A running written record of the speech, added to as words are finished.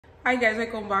Hi guys,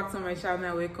 welcome back to my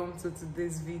channel. Welcome to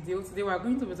today's video. Today we are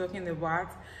going to be talking about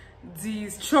the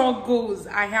struggles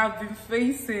I have been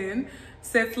facing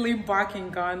settling back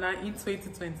in Ghana in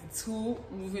 2022,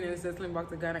 moving and settling back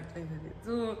to Ghana in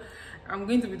 2022. I'm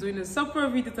going to be doing a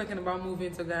separate video talking about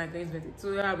moving to Ghana in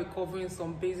 2022. I'll be covering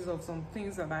some bases of some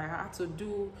things that I had to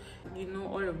do, you know,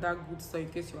 all of that good stuff in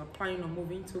case you are planning on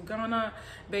moving to Ghana.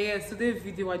 But yes, today's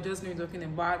video we're just going to be talking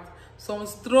about some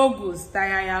struggles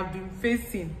that I have been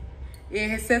facing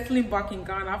settling back in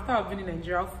Ghana after I've been in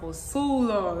Nigeria for so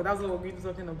long. That's what we're going to be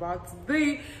talking about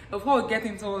today. Before we get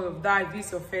into all of that, if this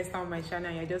is your first time on my channel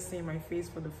and you're just seeing my face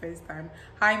for the first time,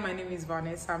 hi, my name is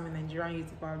Vanessa. I'm a Nigerian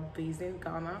YouTuber based in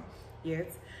Ghana.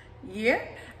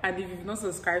 And if you've not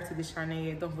subscribed to the channel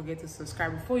yet, don't forget to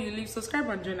subscribe. Before you leave, subscribe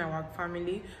and join our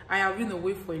family. I have been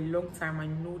away for a long time, I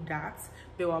know that,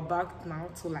 but we're back now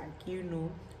to, like, you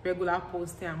know, regular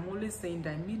posting. I'm always saying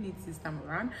that I mean it this time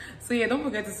around. So yeah, don't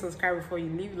forget to subscribe before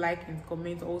you leave, like and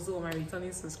comment. Also my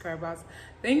returning subscribers,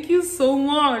 thank you so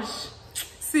much.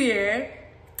 See,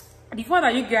 the fact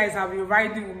that you guys have been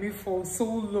riding with me for so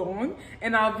long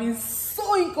and I've been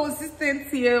so inconsistent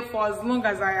here for as long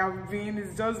as I have been,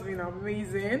 it's just been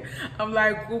amazing. I'm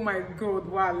like, oh my god,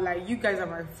 wow, like, you guys are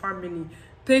my family.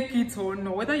 Take it or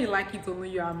no, whether you like it or not,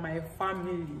 you are my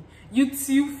family.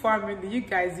 YouTube family. You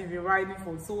guys have been riding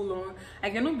for so long. I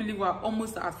cannot believe we're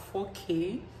almost at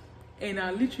 4K, and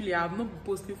I literally have not been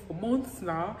posting for months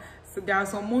now. So there are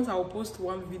some months I will post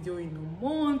one video in a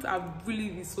month. I've really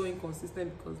been so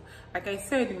inconsistent because, like I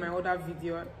said in my other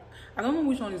video, I don't know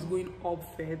which one is going up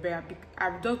first, but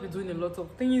I've just been doing a lot of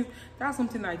things. That's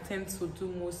something I tend to do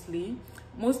mostly.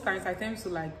 Most times I tend to,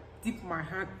 like, dip my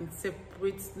hand in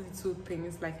separate little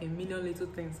things, like a million little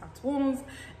things at once,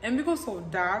 and because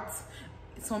of that,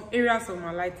 some areas of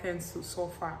my life tend to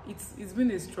suffer. It's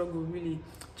been a struggle, really,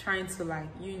 trying to, like,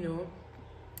 you know,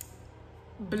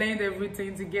 blend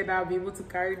everything together, be able to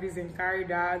carry this and carry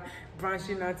that,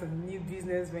 branching out a new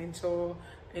business venture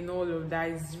and all of that.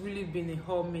 It's really been a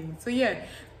whole minute. So yeah,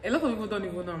 a lot of people don't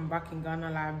even know I'm back in Ghana.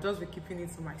 Like, I've just been keeping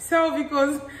it to myself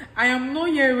because I am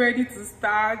not yet ready to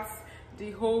start the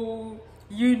whole,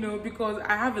 you know, because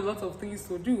I have a lot of things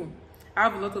to do. I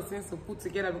have a lot of things to put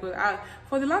together because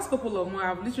for the last couple of months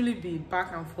I've literally been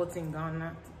back and forth in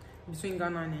Ghana, between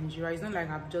Ghana and Nigeria. It's not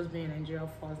like I've just been in Nigeria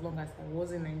for as long as I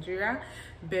was in Nigeria,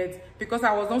 but because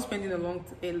I was not spending a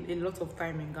lot of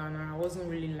time in Ghana, I wasn't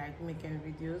really, like, making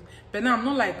videos. But now I'm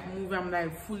not, like, moving, I'm,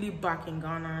 like, fully back in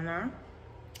Ghana now,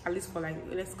 at least for, like,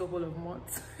 the last couple of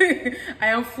months. I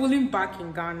am fully back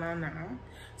in Ghana now.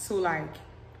 So, like,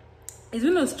 it's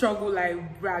been a struggle,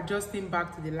 like, we're adjusting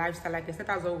back to the lifestyle. Like I said,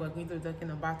 that's what we're going to be talking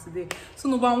about today. So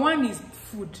number one is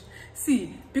food.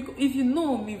 See, because if you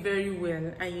know me very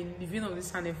well and you've been on this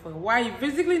channel for a while, you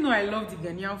basically know I love the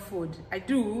Ghanaian food. I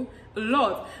do a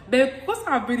lot, but because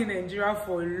I've been in Nigeria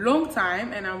for a long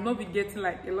time and I've not been getting,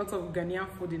 like, a lot of Ghanaian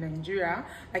food in Nigeria,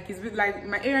 like, it's been, like,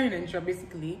 my area in Nigeria,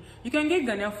 basically you can get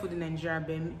Ghanaian food in Nigeria,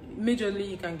 but majorly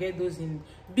you can get those in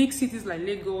big cities like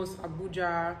Lagos,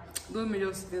 Abuja, those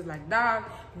major cities like that.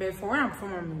 But for where I'm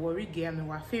from, I'm in Warige, I'm in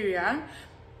Waferia,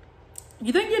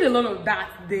 you don't get a lot of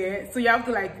that there, so you have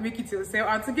to, like, make it yourself,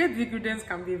 and to get the ingredients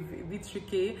can be a bit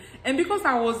tricky. And because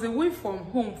I was away from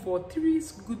home for 3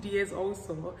 good years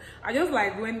also, I just,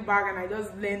 like, went back and I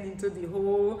just blend into the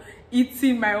whole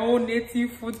eating my own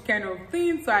native food kind of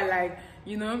thing. So I, like,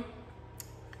 you know,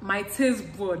 my taste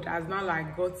bud has now,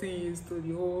 like, gotten used to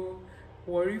the whole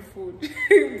worry food.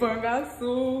 Burger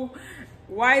soup,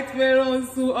 white melon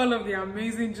soup, all of the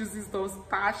amazing juicy stuff,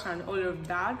 starch and all of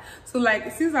that. So,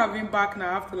 like, since I've been back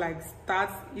now, I have to, like, start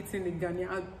eating the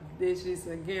Ghanaian dishes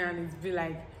again, and it's been,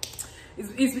 like,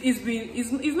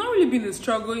 it's not really been a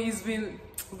struggle. It's been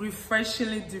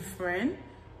refreshingly different.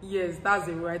 Yes, that's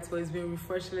the right word. It's been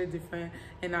refreshingly different,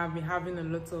 and I've been having a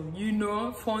lot of, you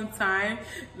know, fun time,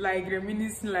 like,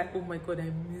 reminiscing, like, oh my god,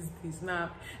 I miss this.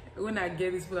 Now when I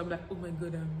get this food, I'm like, oh my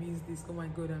god, I miss this, oh my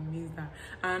god, I miss that.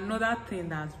 And another thing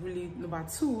that's really number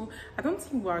two, I don't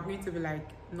think we're going to be, like,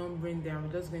 numbering them.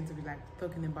 We're just going to be, like,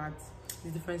 talking about the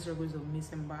different struggles of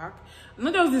missing back.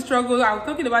 Not just the struggle, I'm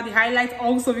talking about the highlight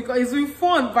also, because it's been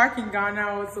fun back in Ghana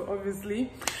also,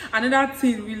 obviously. Another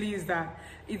thing really is that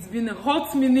it's been a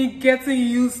hot minute getting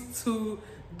used to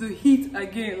the heat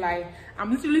again. Like,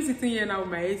 I'm literally sitting here now with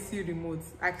my AC remote.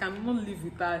 I cannot live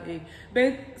without it.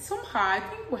 But somehow I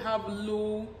think we have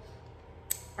low,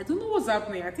 I don't know what's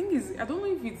happening. I don't know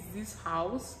if it's this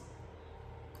house.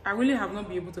 I really have not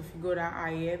been able to figure that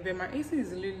out yet. But my AC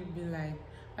is a little bit, like,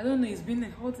 I don't know, it's been a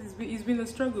hot, it's been a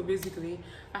struggle. Basically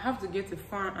I have to get a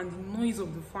fan, and the noise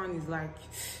of the fan is, like,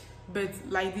 but,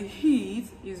 like, the heat,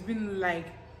 it's been, like,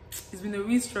 it's been a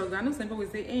real struggle. I know some people will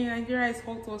say, hey, Nigeria is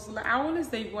hot also. Like, I always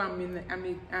tell people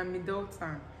I'm a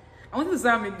Delta. I want to say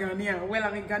I'm a Ghanaian. Well,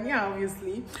 I'm a Ghanaian,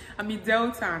 obviously. I'm a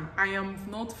Delta. I am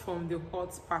not from the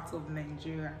hot part of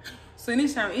Nigeria. So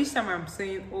each time I'm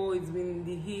saying, oh, it's been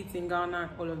the heat in Ghana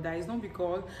and all of that, it's not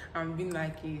because I'm being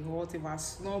like a whatever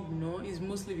snob, you know. It's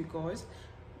mostly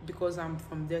because I'm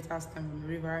from Delta State, from the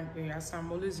river area, so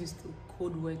I'm always used to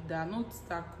cold weather. Not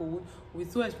that cold. We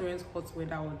still experience hot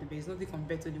weather all the day. It's nothing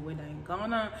compared to the weather in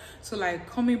Ghana. So like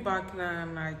coming back now,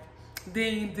 and like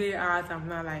day in day out, I'm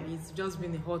not like, it's just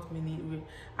been a hot minute. We're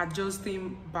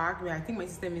adjusting back. I think my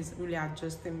system is really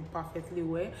adjusting perfectly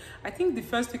well. I think the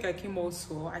first week I came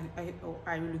also,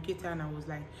 I relocated and I was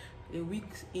like a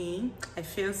week in, I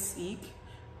felt sick.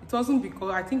 It wasn't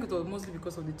because, I think it was mostly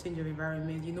because of the change of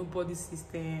environment, you know, body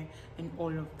system and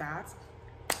all of that.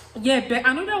 Yeah, but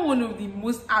another one of the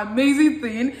most amazing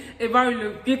thing about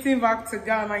relocating back to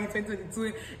Ghana in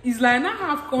 2022 is like now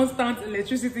have constant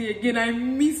electricity again. I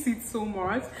miss it so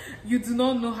much. You do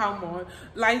not know how much.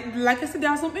 Like I said,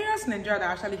 there are some areas in Nigeria that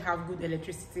actually have good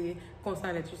electricity,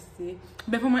 constant electricity.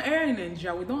 But for my area in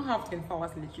Nigeria, we don't have 24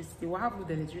 hours electricity. We have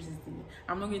good electricity.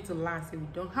 I'm not going to lie and say we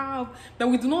don't have, but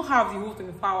we do not have the whole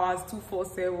 24 hours,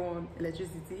 247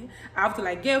 electricity. I have to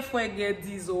like get fuel, get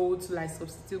diesel to like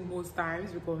substitute most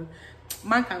times because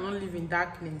man cannot live in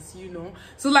darkness, you know.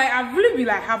 So like I've really been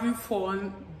like having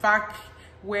fun back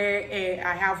where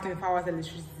I have 24 hours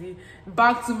electricity.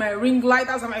 Back to my ring light,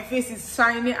 that's why my face is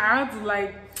shining. I have to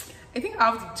like, I think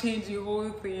I have to change the whole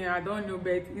thing. I don't know,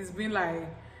 but it's been like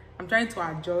I'm trying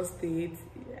to adjust it.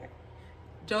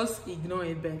 Just ignore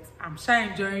it, but I'm sure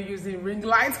enjoying using ring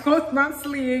lights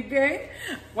constantly again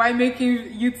while making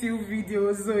YouTube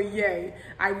videos. So yeah,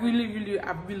 I've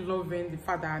been loving the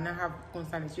fact that I now have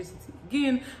constant electricity.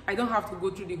 Again, I don't have to go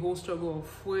through the whole struggle of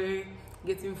fuel,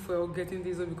 getting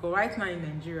diesel, because right now in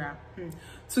Nigeria,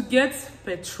 to get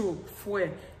petrol,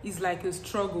 fuel is like a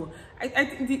struggle.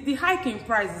 The hike in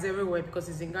price is everywhere because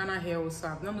it's in Ghana here also.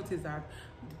 I've not noticed that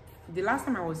the last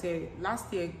time I was here,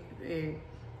 last year,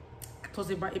 it was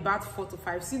about 4 to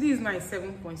 5 cedis. Now it's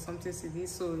 7 point something cedis,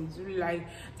 so it's really like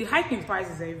the hiking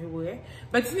prices everywhere.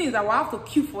 But the thing is that we have to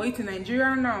queue for it in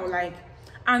Nigeria now, like,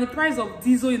 and the price of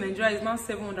diesel in Nigeria is now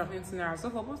 720 naira. So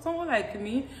for someone like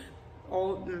me,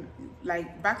 or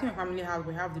like back in my family house,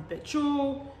 we have the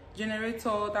petrol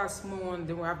generator, that's small one.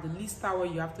 Then we have the lister where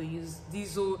you have to use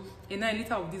diesel. A 9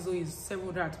 liter of diesel is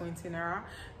 720 naira.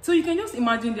 So you can just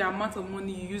imagine the amount of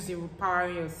money you use in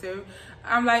powering yourself.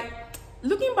 I'm like,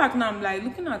 looking back now, I'm like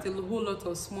looking at a whole lot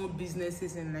of small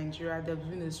businesses in Nigeria that have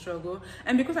been a struggle.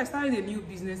 And because I started a new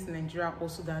business in Nigeria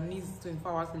also that needs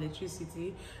 24 hours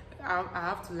electricity, I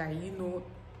have to, like, you know,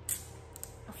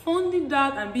 funding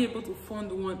that and be able to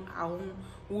fund one at home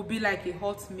will be like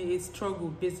a struggle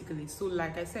basically. So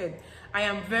like I said, I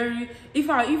am very,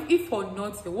 if for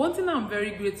nothing, one thing I'm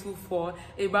very grateful for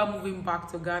about moving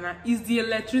back to Ghana is the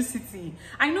electricity.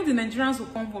 I know the Nigerians will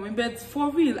come for me, but for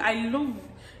real, I love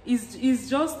it's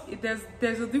just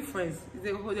there's a difference.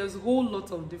 There's a whole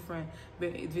lot of difference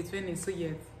between it. So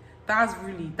yes, that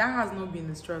has not been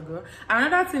a struggle.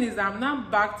 Another thing is I'm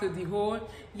not back to the whole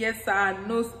yes sir,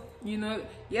 no, you know,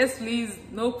 yes please,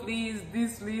 no please,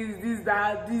 this please, this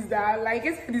that. Like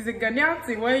I said, it's a Ghanaian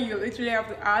thing where you literally have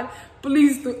to add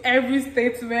please to every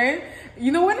statement.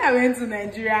 You know, when I went to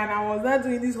Nigeria and I was not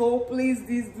doing this whole please,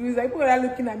 this, like people are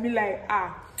looking at me like,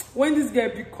 when this girl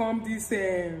become this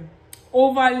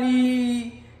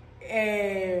overly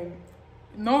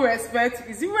no respect.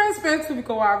 Is it respectful?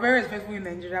 Because we are very respectful in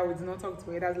Nigeria. We do not talk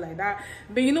to others like that.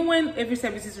 But you know, when every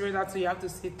service is read out to you, have to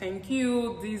say thank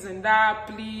you, this and that,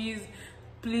 please.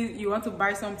 You want to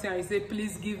buy something and you say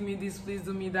please give me this, please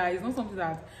do me that. It's not something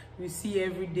that you see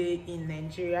every day in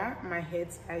Nigeria. My head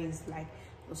is like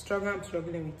I'm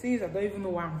struggling with this. I don't even know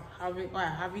why I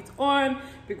have it on,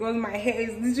 because my hair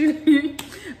is literally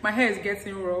my hair is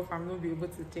getting rough. I'm not be able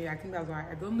to tell you. I think that's why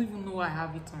I don't even know why I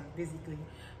have it on basically.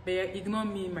 But yeah, ignore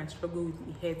me, my struggle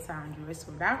with the hair and the rest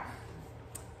of that.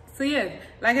 So yeah,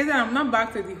 like I said, I'm not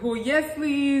back to the whole yes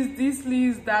please, this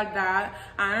please, that.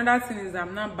 And another thing is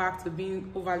I'm not back to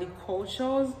being overly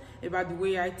cautious about the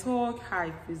way I talk, how I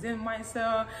present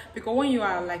myself. Because when you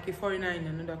are like a foreigner in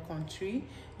another country,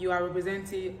 you are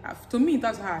representing, to me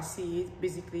that's how I see it,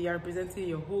 basically you're representing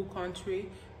your whole country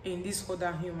in this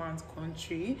other human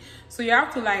country. So you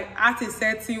have to like act a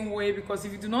certain way, because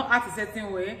if you do not act a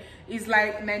certain way, it's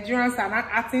like Nigerians are not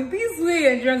acting this way,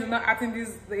 Nigerians are not acting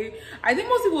this way. I think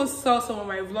most people saw some of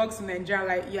my vlogs in Nigeria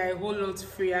like, yeah, a whole lot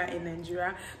freer in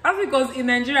Nigeria. That's because in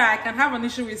Nigeria I can have an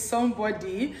issue with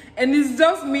somebody and it's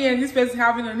just me and this person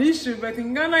having an issue, but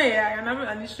in Ghana, yeah, I can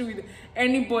have an issue with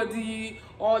anybody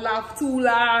or laugh too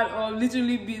loud, or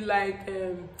literally be like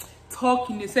talk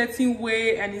in a certain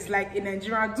way, and it's like in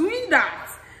Nigeria doing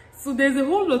that. So there's a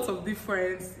whole lot of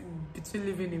difference between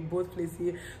living in both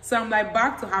places. So I'm like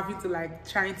back to having to like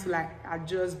trying to like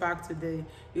adjust back to the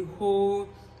whole,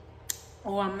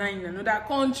 oh, I'm not in another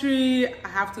country, I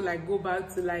have to like go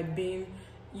back to like being,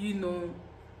 you know,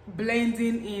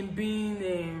 blending in,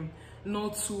 being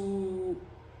not too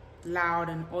loud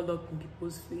and all up in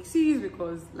people's faces,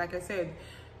 because like I said,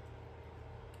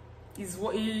 it's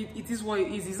what it is what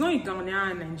it is. It's not a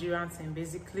Ghanaian and Nigerian thing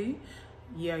basically.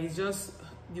 Yeah, it's just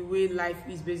the way life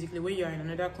is basically. When you're in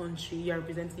another country, you're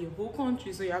representing your whole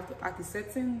country, so you have to act a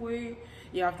certain way,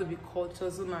 you have to be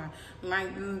cautious. So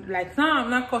like now I'm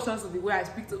not cautious of the way I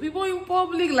speak to people in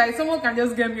public. Like someone can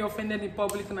just get me offended in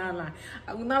public now, like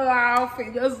I will not laugh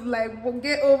and just like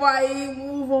get over it,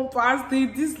 move on past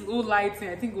it. This low lighting,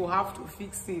 I think we'll have to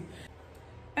fix it.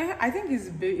 I think it's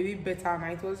a bit better now.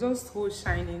 It was just whole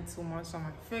shining too much on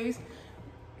my face.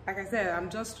 Like I said, I'm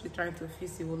just trying to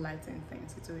fix the whole lighting thing,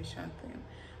 situation thing.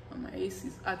 And my AC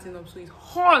is acting up, so it's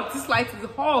hot. This light is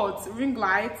hot. Ring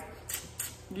light.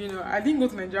 You know, I didn't go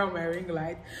to Nigeria with my ring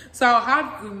light, so I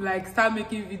had to like start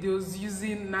making videos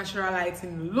using natural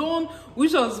lighting alone,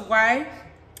 which was why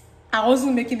I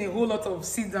wasn't making a whole lot of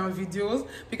sit down videos,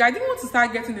 because I didn't want to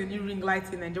start getting a new ring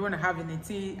light in Nigeria when I have an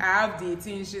 18. I have the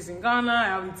 18 inches in Ghana, I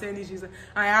have the 10 inches,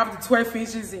 I have the 12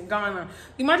 inches in Ghana.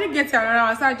 Imagine getting another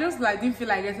one. So I just like didn't feel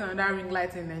like getting another ring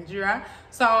light in Nigeria.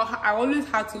 So I always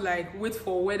had to like wait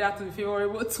for weather to be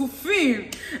favorable to film.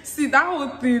 See, that whole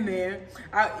thing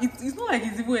it's not like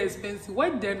it's even expensive. Why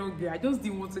did I not get? I just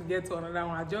didn't want to get to another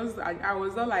one. I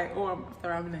was not like, oh,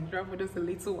 after I'm in Nigeria for just a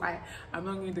little while, I'm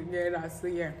not going to get that. So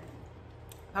yeah,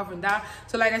 having that.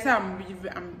 So like I said,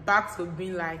 I'm back to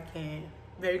being like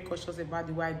very cautious about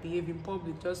the way I behave in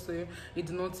public, just so it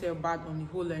do not tell bad on the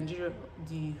whole Nigeria,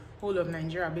 the whole of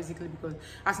Nigeria basically, because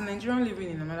as a Nigerian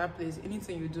living in another place,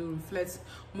 anything you do reflects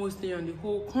mostly on the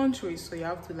whole country. So you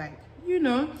have to like, you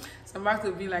know, so I'm back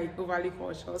to be like overly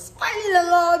cautious, quite a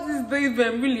lot these days,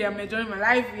 but really I'm enjoying my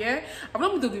life here. I've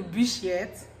not been to the beach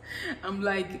yet. I'm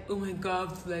like, oh my god, I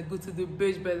have to like go to the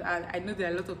beach, but I know there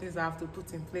are a lot of things I have to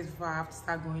put in place before I have to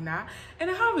start going out. And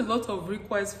I have a lot of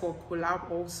requests for collab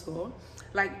also.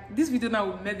 Like this video now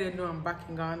will let them know I'm back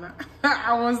in Ghana.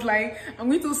 I was like, I'm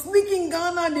going to sneak in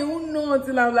Ghana, they won't know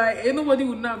until I'm like, nobody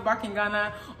will know I'm back in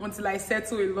Ghana until I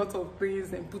settle a lot of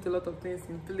things and put a lot of things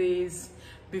in place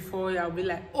before I'll be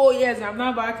like, oh yes, I'm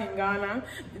not back in Ghana.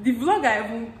 The vlog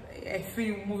I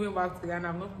film moving back to Ghana,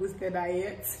 I've not posted that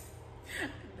yet.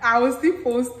 I will still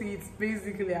post it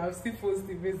basically.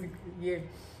 Yeah.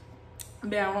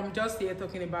 But I'm just here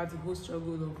talking about the whole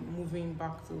struggle of moving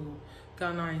back to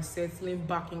Ghana and settling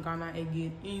back in Ghana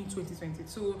again in 2022.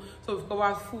 So we've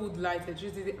covered food, light,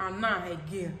 electricity, and now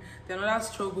again, the another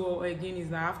struggle again is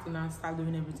that I have to now start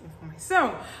doing everything for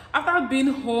myself. After being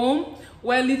home,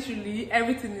 where literally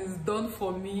everything is done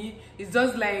for me, it's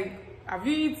just like, have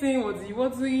you eaten? What do you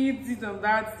want to eat? This and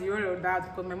that, the all of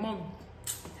that, because my mom.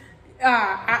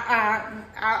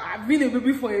 I've been a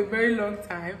baby for a very long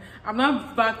time. I'm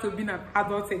not back to being an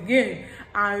adult again.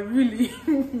 I really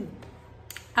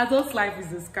adult life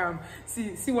is a scam.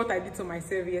 See what I did to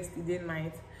myself yesterday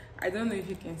night. I don't know if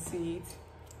you can see it.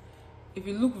 If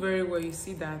you look very well, you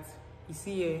see that. You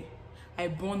see here, I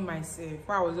burned myself.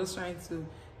 I was just trying to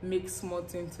make small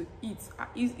things to eat.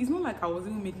 It's not like I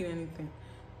wasn't making anything.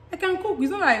 I can cook. It's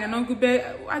not like I'm not good,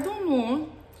 but I don't know.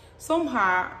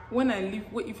 Somehow, when I leave,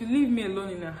 if you leave me alone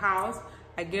in a house,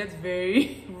 I get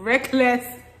very reckless.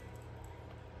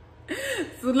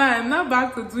 So now I'm not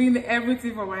back to doing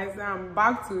everything for myself. I'm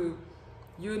back to,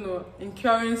 you know,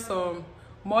 incurring some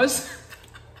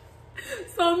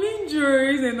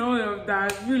injuries and all of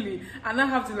that, really. And I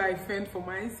have to like fend for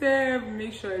myself,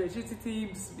 make sure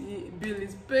electricity bill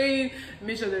is paid,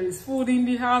 make sure there is food in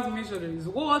the house, make sure there is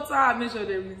water, make sure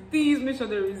there is this, make sure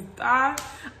there is that.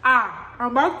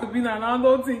 I'm back to being an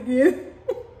adult again.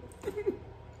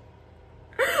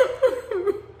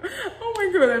 Oh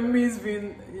my god, I miss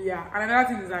being, yeah. And another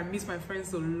thing is I miss my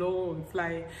friends a lot.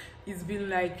 Like it's been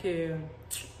like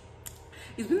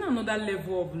it's been another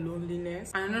level of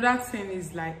loneliness. And another thing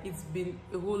is like it's been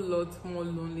a whole lot more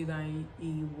lonely than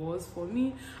it was for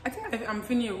me. I think I'm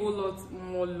feeling a whole lot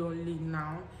more lonely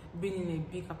now, being in a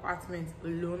big apartment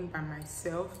alone by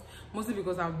myself, mostly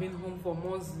because I've been home for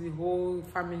months, the whole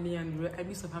family, and I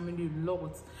miss the family a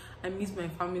lot. I miss my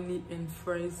family and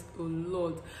friends a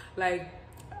lot, like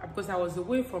because I was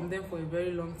away from them for a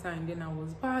very long time. Then I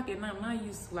was back and I'm not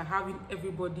used to like having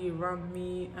everybody around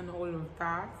me and all of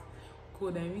that. I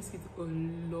miss it a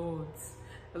lot.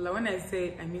 But like when I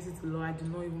say I miss it a lot, I do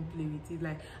not even play with it.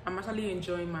 Like I'm actually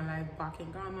enjoying my life back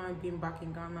in Ghana, being back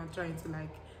in Ghana, trying to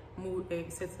like move,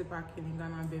 settle back in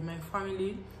Ghana. But my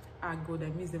family, God, I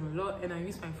miss them a lot, and I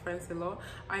miss my friends a lot.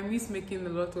 I miss making a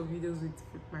lot of videos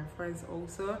with my friends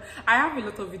also. I have a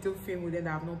lot of video film with them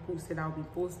that I've not posted. I'll be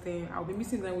posting. I'll be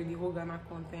missing them with the whole Ghana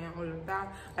content, all of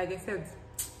that. Like I said,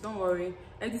 don't worry,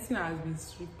 editing has been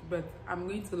strict, but I'm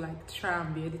going to like try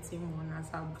and be editing more as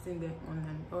I'm putting them on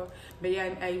and all. But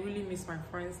yeah, I really miss my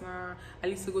friends now. I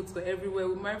used to go to everywhere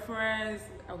with my friends.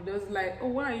 I was just like, oh,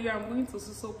 why are you? I'm going to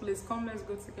so place, come, let's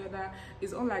go together.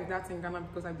 It's all like that in Ghana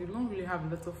because I don't really have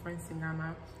a lot of friends in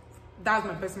Ghana. That's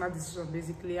my personal decision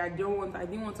basically. I didn't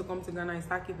want to come to Ghana and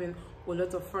start keeping a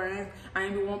lot of friends,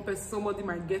 and maybe one person, somebody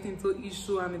might get into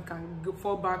issue and it can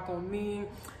fall back on me.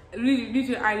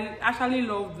 Literally, I actually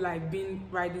love like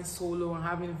riding solo and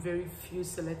having very few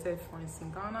selected friends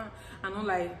in Ghana. I don't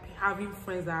like having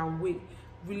friends that are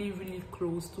really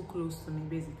close, too close to me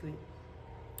basically.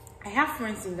 I have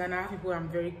friends in Ghana, I have people I'm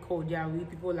very cordial with,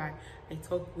 people like I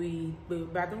talk with,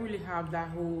 but I don't really have that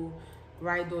whole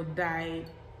ride or die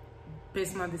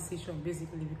personal decision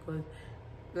basically, because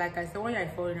like I said, when you're a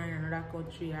foreigner in another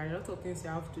country, there are a lot of things you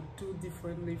have to do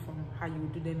differently from how you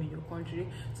would do them in your country.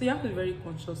 So you have to be very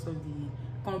conscious of the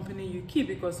company you keep,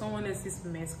 because someone else's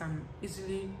mess can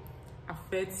easily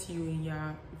affect you in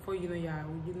your, before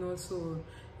you know, so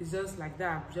it's just like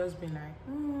that. I've just been like,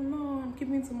 oh no, I'm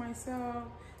keeping to myself,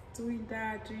 doing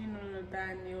all of that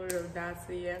and all of that.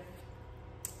 So yeah,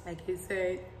 like I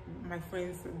said, my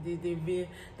friends, they've been,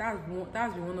 that's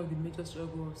been one of the major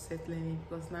struggles of settling in,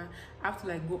 because now I have to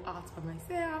like go out by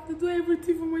myself, I have to do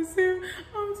everything for myself.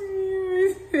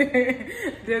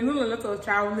 There's not a lot of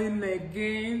traveling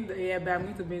again, yeah, but I'm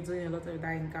going to be doing a lot of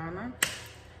that in Ghana.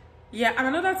 Yeah, and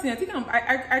another thing, I think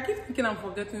I keep thinking I'm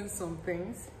forgetting some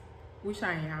things, which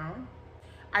I am.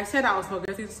 I said I was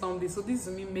forgetting something, so this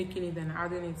is me making it and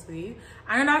adding it to it.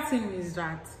 Another thing is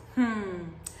that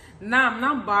now I'm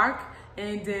not back,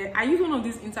 and I use one of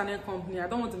these internet companies. I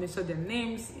don't want to mention their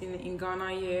names in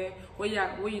Ghana here, where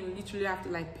you literally have to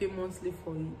like pay monthly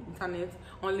for internet,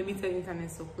 unlimited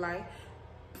internet supply.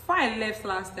 Before I left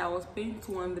last year, I was paying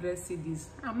 200 cedis.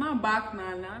 I'm not back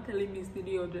now. Now telling me it's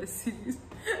 300 cedis.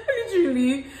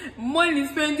 Literally,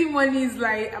 spending money is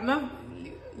like, I'm not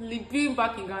being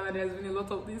back in Ghana. There's been a lot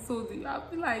of things, so I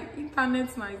feel like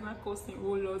internet now is not costing a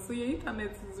whole lot. So yeah,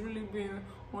 internet is really being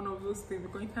one of those things,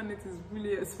 because internet is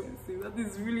really expensive. That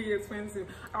is really expensive.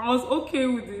 I was okay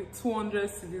with the 200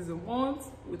 cedis a month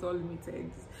with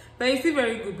unlimited, but it's still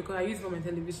very good because I use it for my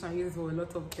television, I use it for a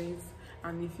lot of things.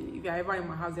 And if you're ever in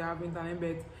my house, you have internet.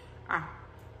 But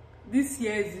this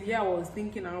year is the year I was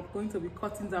thinking I'm going to be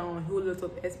cutting down on a whole lot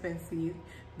of expenses,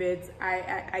 but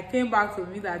I came back to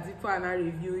me that people are now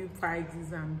reviewing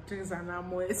prices and things are now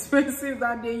more expensive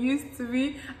than they used to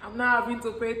be. I'm now having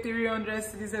to pay 300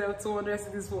 cedis instead of 200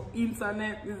 cedis for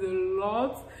internet. It's a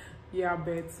lot, yeah,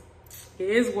 but it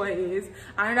is what it is.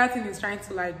 Another thing is trying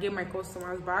to like get my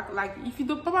customers back. Like if you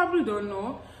probably don't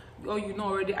know, or you know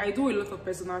already, I do a lot of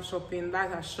personal shopping.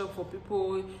 That I shop for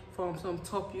people from some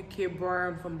top UK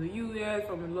brand, from the US,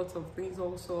 from a lot of things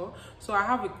also. So I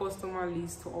have a customer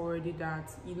list already that,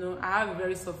 you know, I had a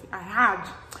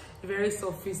very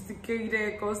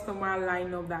sophisticated customer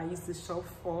lineup that I used to shop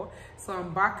for. So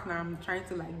I'm back now. I'm trying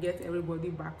to like get everybody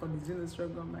back on the Zeno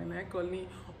struggle. My like only,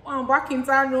 oh, I'm back in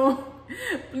town. No,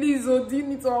 please, oh, do you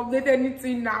need to update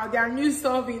anything now? There are new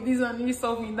stuff in this and new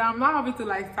stuff in that. I'm not having to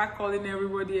like start calling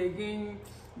everybody again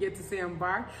yet to say I'm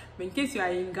back. But in case you are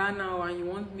in Ghana and you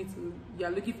want me to,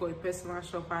 you're looking for a personal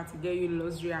shopper to get you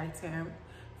luxury item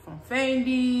from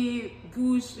Fendi,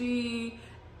 Gucci,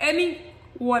 any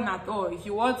one at all. If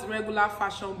you want regular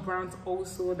fashion brands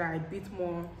also that are a bit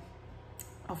more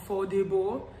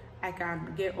affordable, I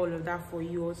can get all of that for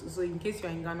you also. So in case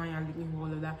you're in Ghana and you're looking for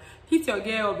all of that, hit your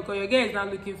girl, because your girl is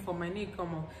not looking for my name.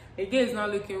 Come on, your girl is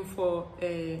not looking for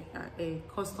a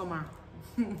customer.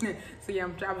 So yeah,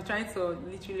 I'm trying to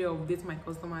literally update my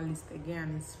customer list again,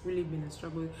 and it's really been a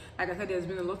struggle. Like I said, there's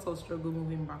been a lot of struggle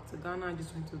moving back to Ghana. I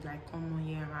just want to like come on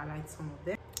here and highlight some of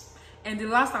them. And the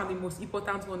last and the most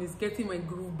important one is getting my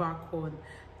groove back on.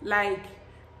 Like,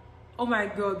 oh my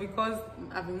god, because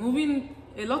I've been moving,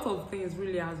 a lot of things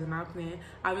really has been happening.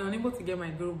 I've been unable to get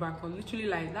my groove back on. Literally,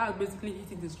 like, that was basically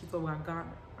hitting the street of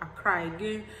Accra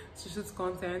again to shoot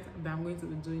content, but I'm going to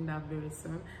be doing that very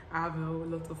soon. I have a whole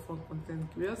lot of fun content.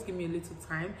 Just give me a little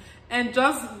time, and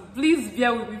just please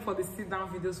bear with me for the sit down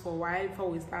videos for a while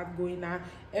before we start going on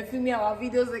and filming our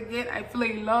videos again. I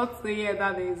play a lot, so yeah,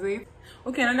 that is it.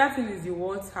 Okay, another thing is the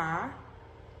water.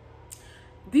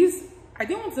 This I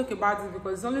didn't want to talk about it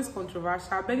because it's always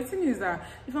controversial. But the thing is that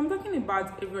if I'm talking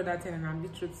about every other thing and I'm be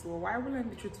truthful, why wouldn't I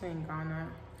be truthful in Ghana?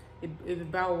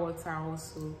 About water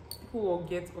also, people will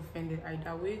get offended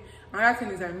either way. Another thing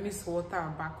is I miss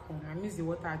water back home. I miss the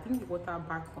water. I think the water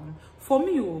back home for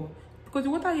me, because the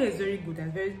water here is very good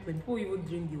and very clean. People even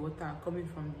drink the water coming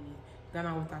from the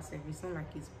Ghana water service. It's not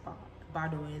like it's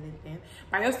bad or anything.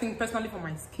 But I just think personally for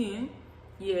my skin,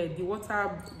 yeah, the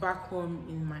water back home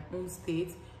in my own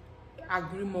state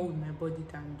agree more with my body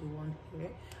than the one here.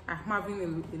 I'm having a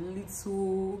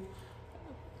little,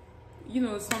 you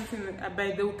know, something,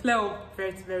 but they will clear up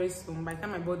very, very soon. By the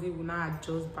time my body will now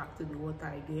adjust back to the water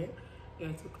again,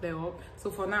 yeah, to clear up. So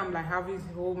for now, I'm like having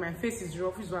my face is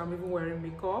rough, is why I'm even wearing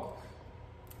makeup,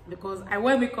 because I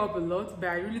wear makeup a lot, but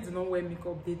I really do not wear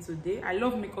makeup day to day. I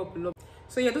love makeup a lot.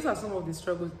 So yeah, those are some of the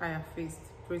struggles I have faced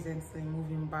presently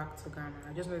moving back to Ghana.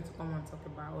 I just wanted to come and talk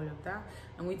about all of that.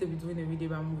 I'm going to be doing a video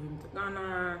about moving to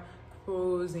Ghana,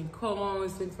 pros and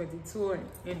cons, 2022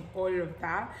 and all of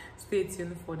that. Stay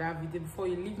tuned for that video. Before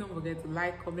you leave, don't forget to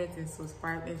like, comment and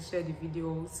subscribe and share the video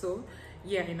also.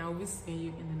 Yeah, and I'll be seeing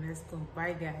you in the next one.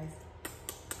 Bye guys.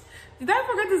 Did I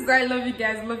forget to say I love you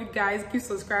guys? Love you guys. Keep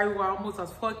subscribing. We're almost at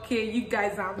 4K. You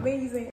guys are amazing.